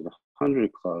organization, the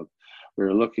 100 Club, we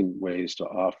were looking ways to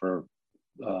offer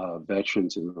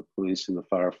veterans and the police and the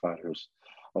firefighters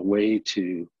a way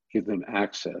to give them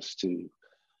access to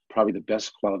probably the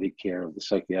best quality care of the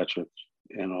psychiatric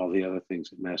and all the other things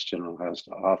that Mass General has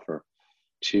to offer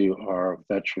to our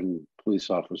veteran police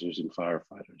officers and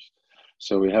firefighters.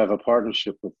 So we have a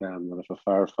partnership with them that if a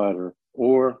firefighter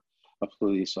or a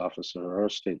police officer or a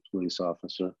state police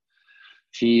officer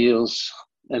feels,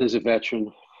 and is a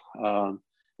veteran,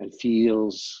 and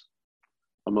feels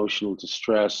emotional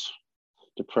distress,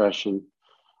 depression,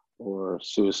 or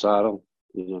suicidal.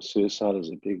 You know, suicide is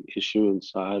a big issue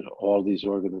inside all these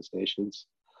organizations.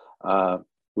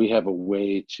 We have a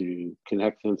way to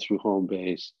connect them through Home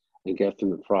Base and get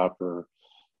them the proper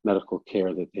medical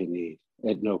care that they need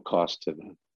at no cost to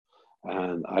them.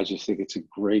 And I just think it's a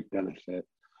great benefit.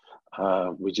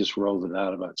 We just rolled it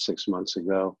out about 6 months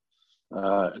ago.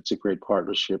 It's a great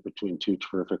partnership between two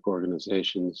terrific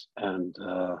organizations, and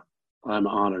I'm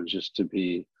honored just to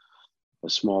be a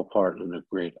small part and a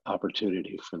great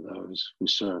opportunity for those who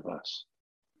serve us.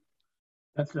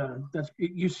 That's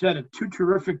you said it. Two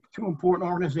important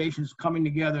organizations coming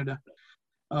together to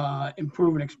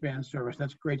improve and expand service.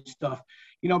 That's great stuff.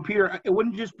 You know, Peter, I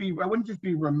wouldn't just be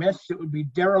remiss. It would be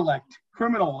derelict,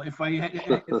 criminal, if I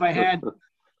had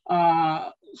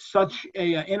such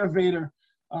a innovator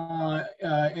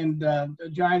and a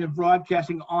giant of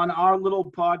broadcasting on our little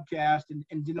podcast and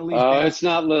didn't at least it's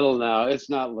not little now. It's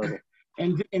not little.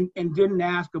 And didn't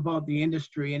ask about the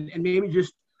industry and maybe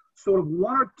just sort of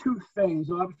one or two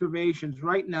things, observations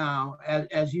right now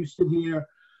as you sit here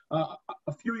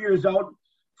a few years out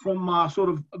from sort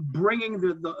of bringing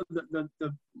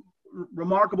the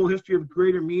remarkable history of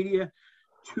greater media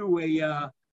to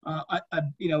a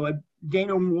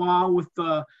denouement with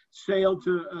the sale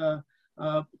to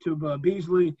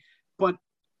Beasley, but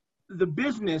the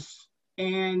business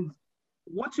and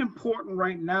what's important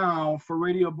right now for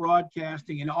radio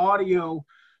broadcasting and audio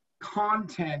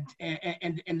content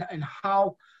and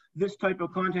how this type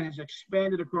of content has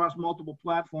expanded across multiple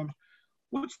platforms.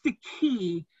 What's the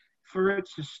key for it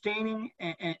sustaining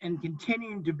and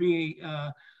continuing to be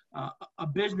a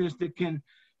business that can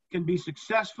be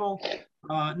successful,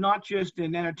 not just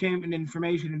in entertainment,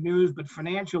 information, and news, but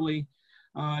financially,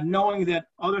 knowing that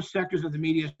other sectors of the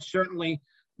media, certainly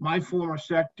my former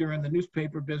sector and the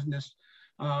newspaper business,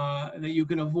 that you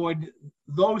can avoid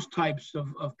those types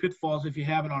of pitfalls if you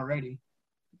haven't already?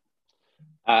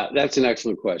 That's an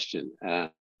excellent question. And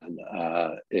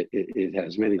it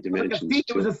has many dimensions.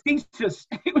 It was a thesis.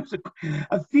 It was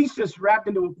a thesis wrapped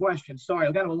into a question. Sorry,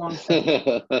 I've got a long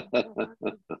time.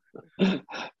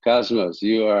 Cosmos,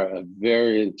 you are a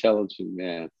very intelligent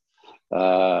man.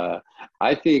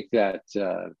 I think that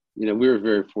we were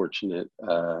very fortunate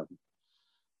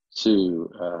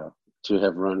to to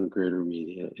have run Greater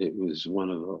Media. It was one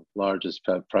of the largest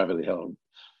privately held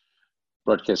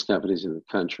broadcast companies in the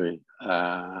country.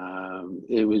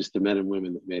 It was the men and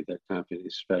women that made that company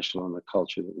special and the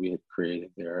culture that we had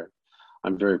created there.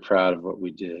 I'm very proud of what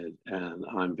we did, and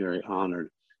I'm very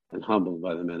honored and humbled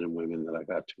by the men and women that I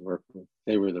got to work with.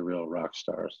 They were the real rock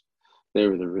stars. They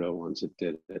were the real ones that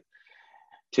did it.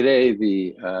 Today,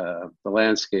 the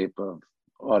landscape of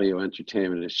audio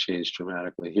entertainment has changed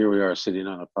dramatically. Here we are sitting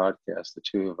on a podcast, the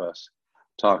two of us,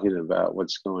 talking about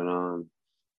what's going on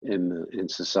in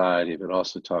society, but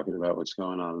also talking about what's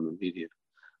going on in the media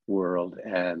world.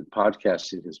 And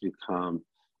podcasting has become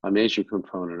a major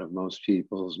component of most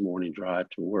people's morning drive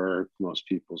to work, most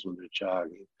people's when they're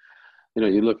jogging. You know,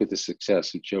 you look at the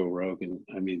success of Joe Rogan.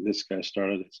 I mean, this guy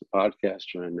started as a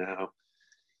podcaster, and now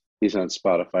he's on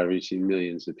Spotify, reaching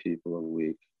millions of people a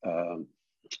week.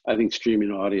 I think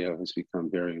streaming audio has become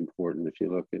very important. If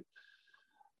you look at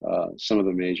some of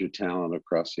the major talent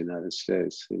across the United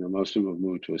States, you know, most of them have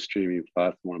moved to a streaming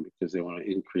platform because they want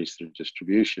to increase their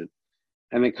distribution.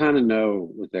 And they kind of know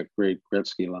what that great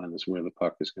Gretzky line is, where the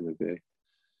puck is going to be.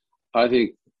 I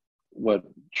think what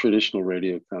traditional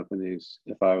radio companies,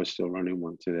 if I was still running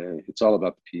one today, it's all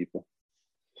about the people.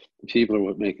 The people are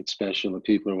what make it special. The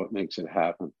people are what makes it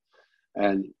happen.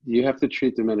 And you have to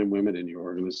treat the men and women in your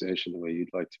organization the way you'd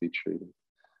like to be treated.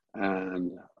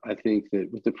 And I think that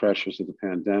with the pressures of the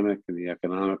pandemic and the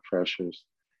economic pressures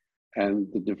and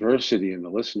the diversity in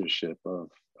the listenership of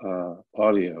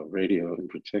audio, radio in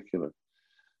particular,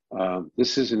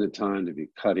 this isn't a time to be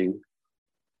cutting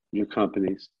your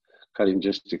companies, cutting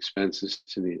just expenses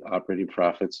to meet operating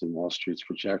profits and Wall Street's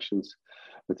projections.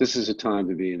 But this is a time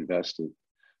to be investing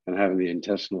and having the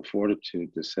intestinal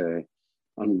fortitude to say,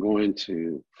 I'm going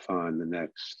to find the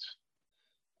next,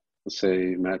 let's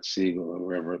say, Matt Siegel or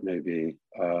wherever it may be,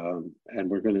 and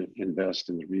we're going to invest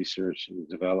in the research and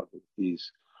development of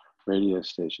these radio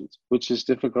stations, which is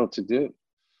difficult to do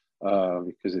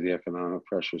because of the economic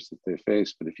pressures that they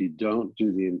face. But if you don't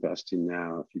do the investing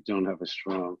now, if you don't have a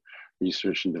strong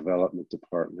research and development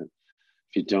department,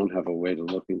 if you don't have a way to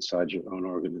look inside your own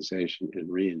organization and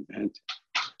reinvent,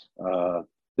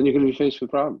 then you're going to be faced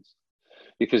with problems,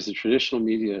 because the traditional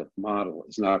media model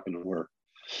is not going to work.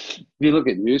 If you look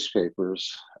at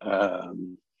newspapers,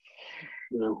 you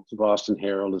know, the Boston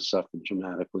Herald has suffered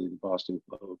dramatically. The Boston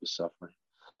Globe is suffering.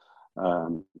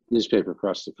 Newspaper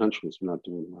across the country is not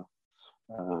doing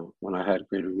well. When I had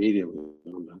Greater Media,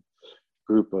 we owned a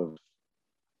group of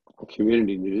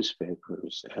community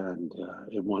newspapers, and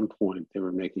at one point they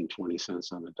were making 20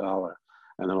 cents on the dollar,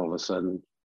 and then all of a sudden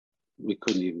we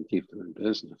couldn't even keep them in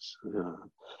business.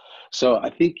 So I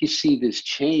think you see this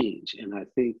change, and I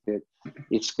think that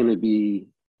it's going to be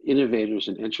innovators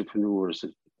and entrepreneurs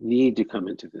that need to come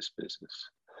into this business.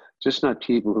 Just not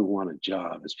people who want a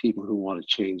job, it's people who want to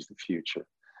change the future.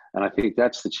 And I think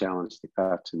that's the challenge that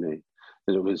got to me,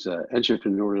 that it was an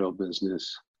entrepreneurial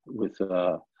business with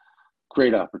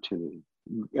great opportunity.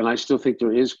 And I still think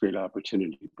there is great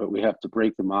opportunity, but we have to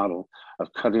break the model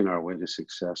of cutting our way to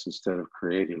success instead of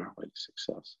creating our way to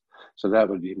success. So that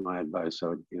would be my advice I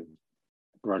would give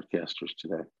broadcasters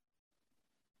today.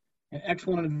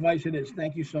 Excellent advice it is.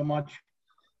 Thank you so much.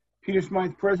 Peter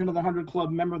Smyth, president of the 100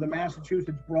 Club, member of the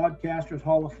Massachusetts Broadcasters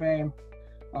Hall of Fame.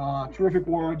 Terrific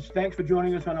words. Thanks for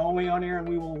joining us on OA On Air, and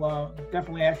we will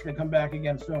definitely ask you to come back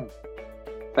again soon.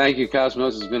 Thank you,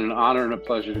 Cosmos. It's been an honor and a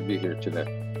pleasure to be here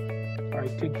today. All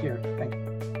right, take care. Thank you.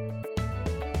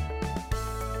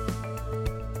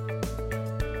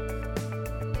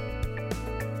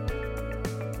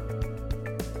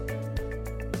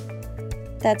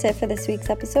 That's it for this week's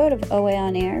episode of OA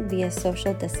On Air via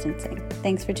social distancing.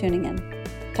 Thanks for tuning in.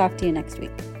 Talk to you next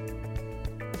week.